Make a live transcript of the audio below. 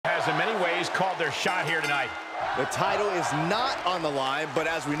has in many ways called their shot here tonight. The title is not on the line, but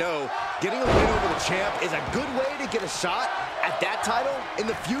as we know, getting a win over the champ is a good way to get a shot at that title in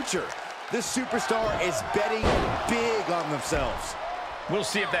the future. This superstar is betting big on themselves. We'll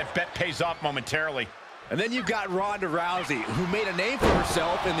see if that bet pays off momentarily. And then you've got Rounda Rousey, who made a name for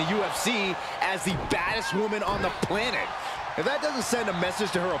herself in the UFC as the baddest woman on the planet. If that doesn't send a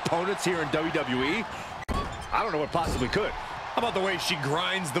message to her opponents here in WWE, I don't know what possibly could. How about the way she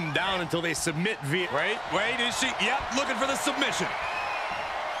grinds them down until they submit via... Wait, is she? Yep, looking for the submission.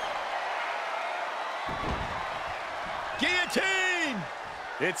 Guillotine!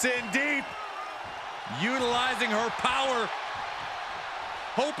 It's in deep. Utilizing her power.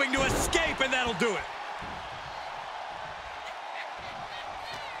 Hoping to escape, and that'll do it.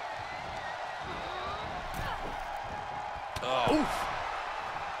 Oh. Oof.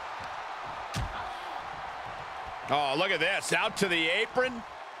 Oh, look at this. Out to the apron.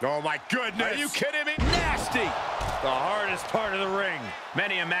 Oh, my goodness. Are you kidding me? Nasty. The hardest part of the ring.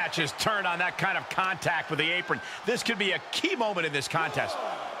 Many a match has turned on that kind of contact with the apron. This could be a key moment in this contest.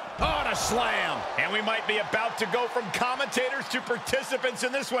 Oh, and a slam. And we might be about to go from commentators to participants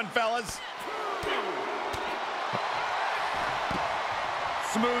in this one, fellas.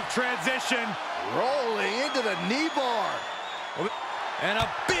 Smooth transition. Rolling into the knee bar. And a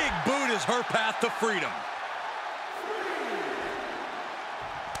big boot is her path to freedom.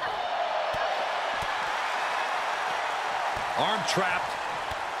 Arm trapped.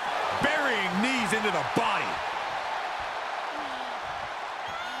 Burying knees into the body.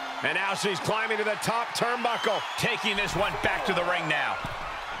 And now she's climbing to the top turnbuckle, taking this one back to the ring now.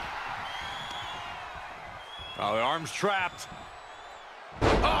 Oh, the arm's trapped.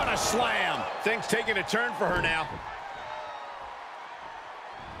 Oh, and a slam. Things taking a turn for her now.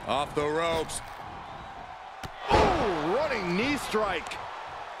 Off the ropes. Oh, running knee strike.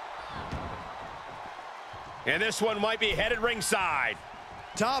 And this one might be headed ringside.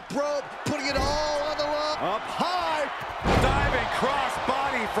 Top rope, putting it all on the line. Up high. Diving cross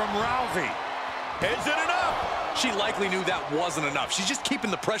body from Rousey. Is it enough? She likely knew that wasn't enough. She's just keeping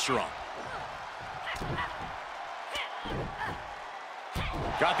the pressure on.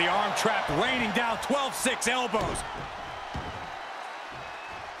 Got the arm trapped, raining down 12-6 elbows.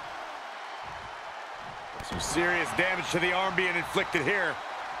 Some serious damage to the arm being inflicted here.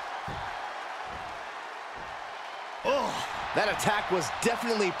 Oh, that attack was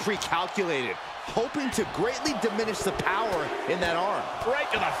definitely pre-calculated, hoping to greatly diminish the power in that arm. Right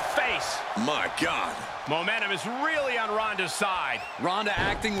to the face. My God. Momentum is really on Ronda's side. Ronda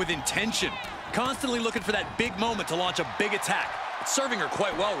acting with intention, constantly looking for that big moment to launch a big attack. It's serving her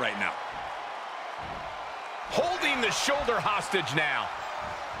quite well right now. Holding the shoulder hostage now.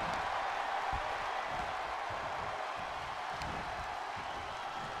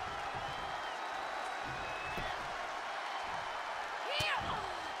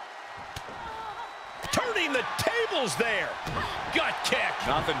 Turning the tables there. Gut kick.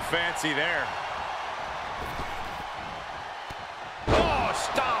 Nothing fancy there. Oh,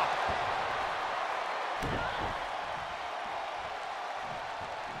 stop.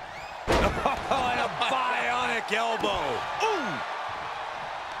 Oh, and a bionic elbow. Ooh.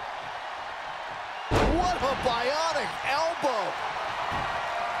 What a bionic elbow.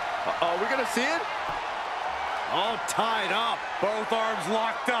 Uh-oh, we're going to see it? All tied up. Both arms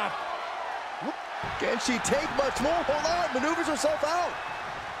locked up. Can she take much more? Hold on, maneuvers herself out.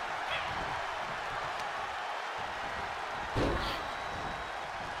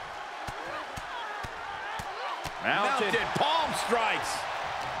 Mounted palm strikes.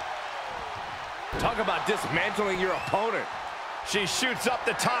 Talk about dismantling your opponent. She shoots up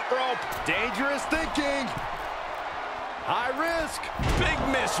the top rope. Dangerous thinking. High risk. Big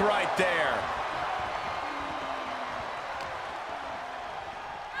miss right there.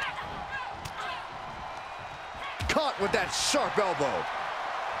 Caught with that sharp elbow.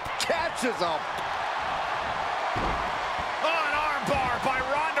 Catches him. Oh, an arm bar by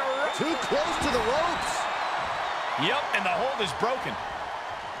Rounda Rousey. Too close to the ropes. Yep, and the hold is broken.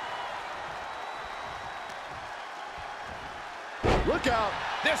 Look out.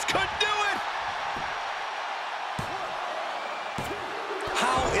 This could do it.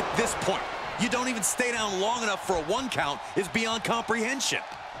 How at this point you don't even stay down long enough for a 1 count is beyond comprehension.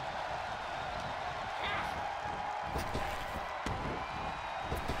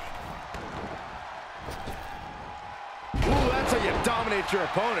 Ooh, that's how you dominate your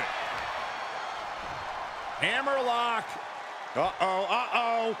opponent. Hammerlock. Uh-oh,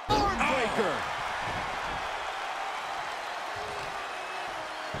 uh-oh. Arm breaker.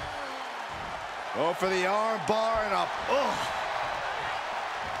 Go for the arm bar and up. Oh.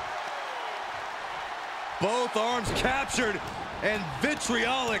 Both arms captured and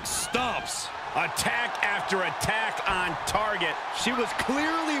vitriolic stomps. Attack after attack on target. She was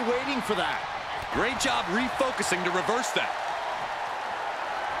clearly waiting for that. Great job refocusing to reverse that.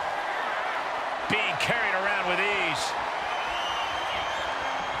 Being carried around with ease.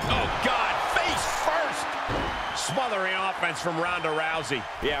 Oh, God, face first. Smothering offense from Rounda Rousey.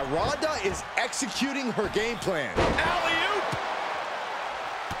 Yeah, Ronda is executing her game plan. Alley-oop.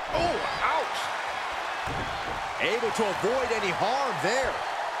 Oh, ouch. Able to avoid any harm there.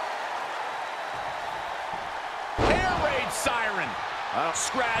 Air raid siren.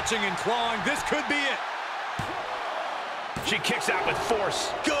 Scratching and clawing. This could be it. She kicks out with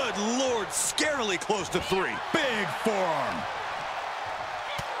force. Good Lord, scarily close to 3. Big forearm.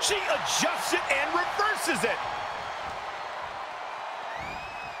 She adjusts it and reverses it.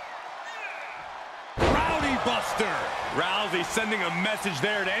 Rowdy Buster. Rousey sending a message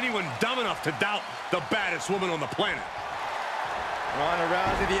there to anyone dumb enough to doubt the baddest woman on the planet. Ronda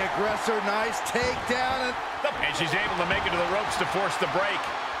Rousey, the aggressor, nice takedown. And she's able to make it to the ropes to force the break.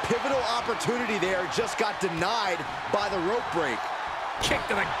 Pivotal opportunity there, just got denied by the rope break. Kick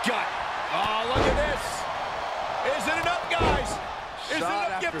to the gut. Oh, look at this. Is it enough, guys? Is it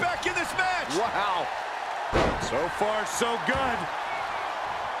enough to get back in this match? Wow. So far, so good.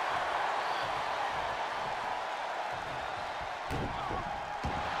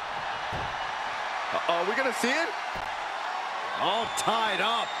 Are we gonna see it? All tied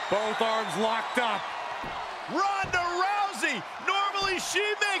up. Both arms locked up. Rounda Rousey. Normally she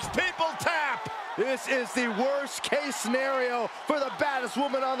makes people tap. This is the worst case scenario for the baddest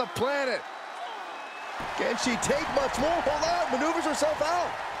woman on the planet. Can she take much more? Hold on, maneuvers herself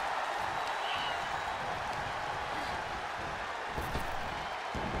out.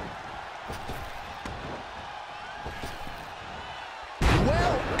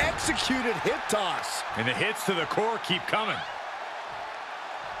 Well executed hip toss. And the hits to the core keep coming.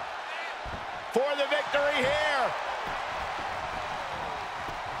 For the victory here.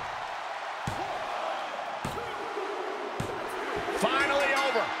 Finally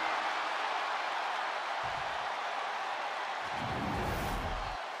over.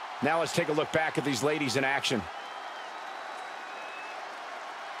 Now let's take a look back at these ladies in action.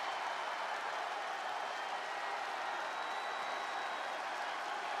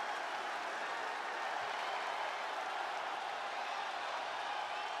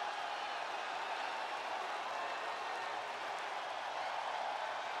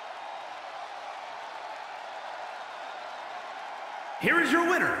 Here is your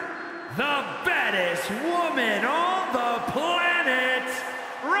winner, the baddest woman on the planet,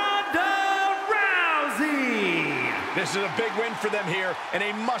 Rounda Rousey. This is a big win for them here and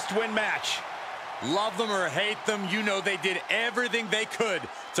a must-win match. Love them or hate them, you know they did everything they could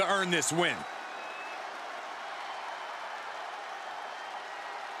to earn this win.